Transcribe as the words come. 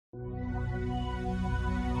This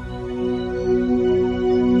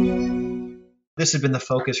has been the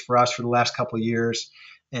focus for us for the last couple of years,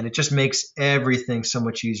 and it just makes everything so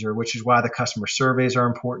much easier, which is why the customer surveys are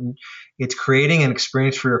important. It's creating an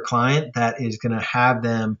experience for your client that is going to have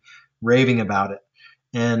them raving about it.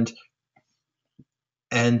 And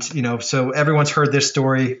so everyone's heard this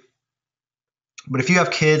story, but if you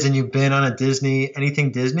have kids and you've been on a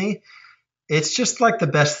anything Disney, it's just like the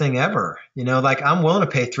best thing ever. Like I'm willing to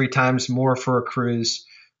pay 3 times more for a cruise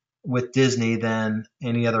with Disney than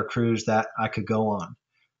any other cruise that I could go on.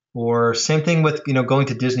 Or same thing with, going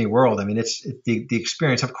to Disney World. I mean, it's the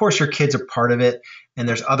experience. Of course, your kids are part of it. And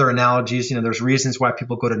there's other analogies. There's reasons why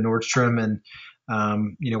people go to Nordstrom and,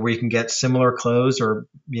 where you can get similar clothes or,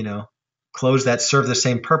 clothes that serve the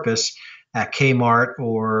same purpose at Kmart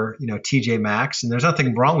or, TJ Maxx. And there's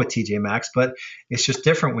nothing wrong with TJ Maxx, but it's just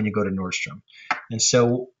different when you go to Nordstrom. And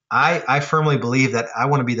so I firmly believe that I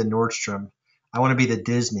want to be the Nordstrom. I want to be the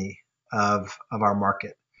Disney of our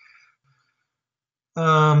market.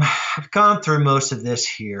 I've gone through most of this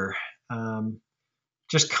here.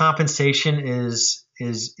 Just compensation is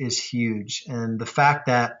huge, and the fact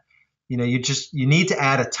that you need to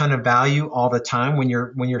add a ton of value all the time when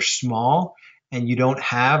you're small and you don't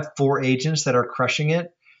have 4 agents that are crushing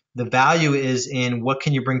it. The value is in what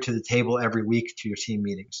can you bring to the table every week to your team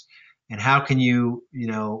meetings, and how can you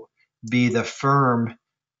be the firm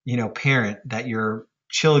parent that your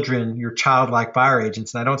childlike buyer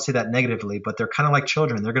agents, and I don't say that negatively, but they're kind of like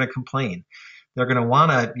children. They're going to complain. They're going to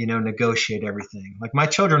want to, negotiate everything. Like my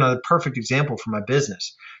children are the perfect example for my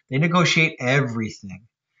business. They negotiate everything.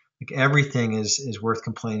 Like everything is worth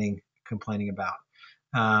complaining about.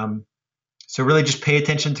 So really just pay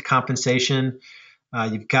attention to compensation.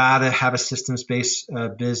 You've got to have a systems-based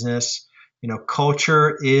business.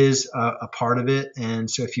 Culture is a part of it. And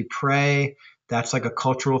so if you pray, that's like a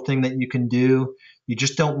cultural thing that you can do. You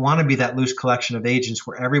just don't want to be that loose collection of agents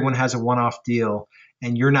where everyone has a one-off deal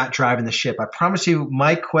and you're not driving the ship. I promise you,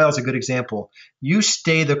 Mike Quayle is a good example. You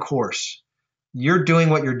stay the course. You're doing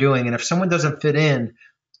what you're doing. And if someone doesn't fit in,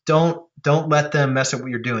 don't let them mess up what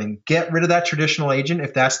you're doing. Get rid of that traditional agent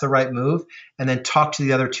if that's the right move, and then talk to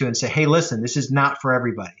the other 2 and say, hey, listen, this is not for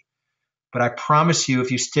everybody. But I promise you,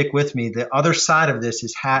 if you stick with me, the other side of this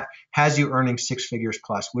is has you earning 6 figures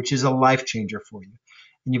plus, which is a life changer for you.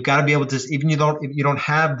 And you've got to be able to, even if you don't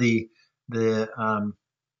have the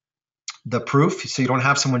proof, so you don't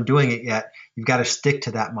have someone doing it yet, you've got to stick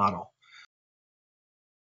to that model.